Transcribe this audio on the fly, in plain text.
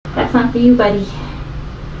That's not for you, buddy.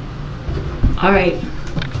 All right.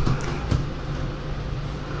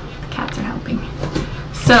 Cats are helping.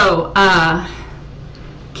 So,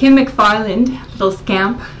 Kim McFarland, little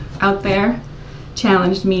scamp out there,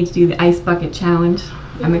 challenged me to do the ice bucket challenge.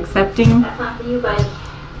 I'm accepting. That's not for you, buddy.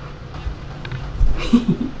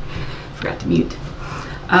 Forgot to mute.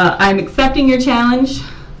 I'm accepting your challenge,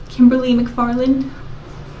 Kimberly McFarland,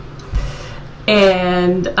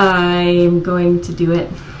 and I'm going to do it.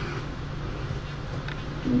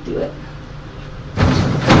 Do it.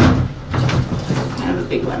 Kind of a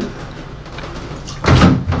big one.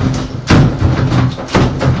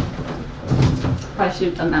 Probably should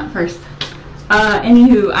have done that first.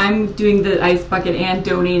 Anywho, I'm doing the ice bucket and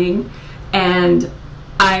donating, and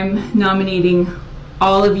I'm nominating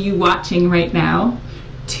all of you watching right now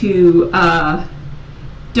to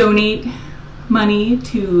donate money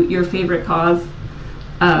to your favorite cause,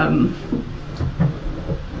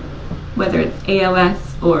 whether it's ALS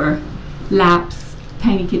or LAPS,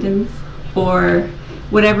 Tiny Kittens, or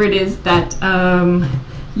whatever it is that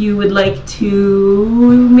you would like to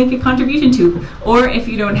make a contribution to. Or if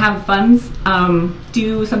you don't have funds,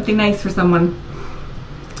 do something nice for someone.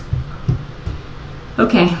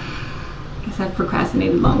 Okay, guess I've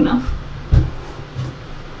procrastinated long enough.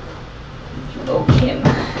 Oh, Kim.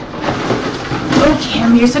 Oh,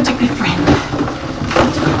 Kim, you're such a good friend.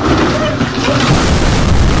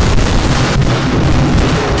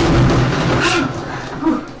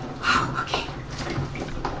 Okay.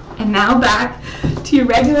 And now back to your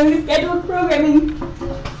regularly scheduled programming.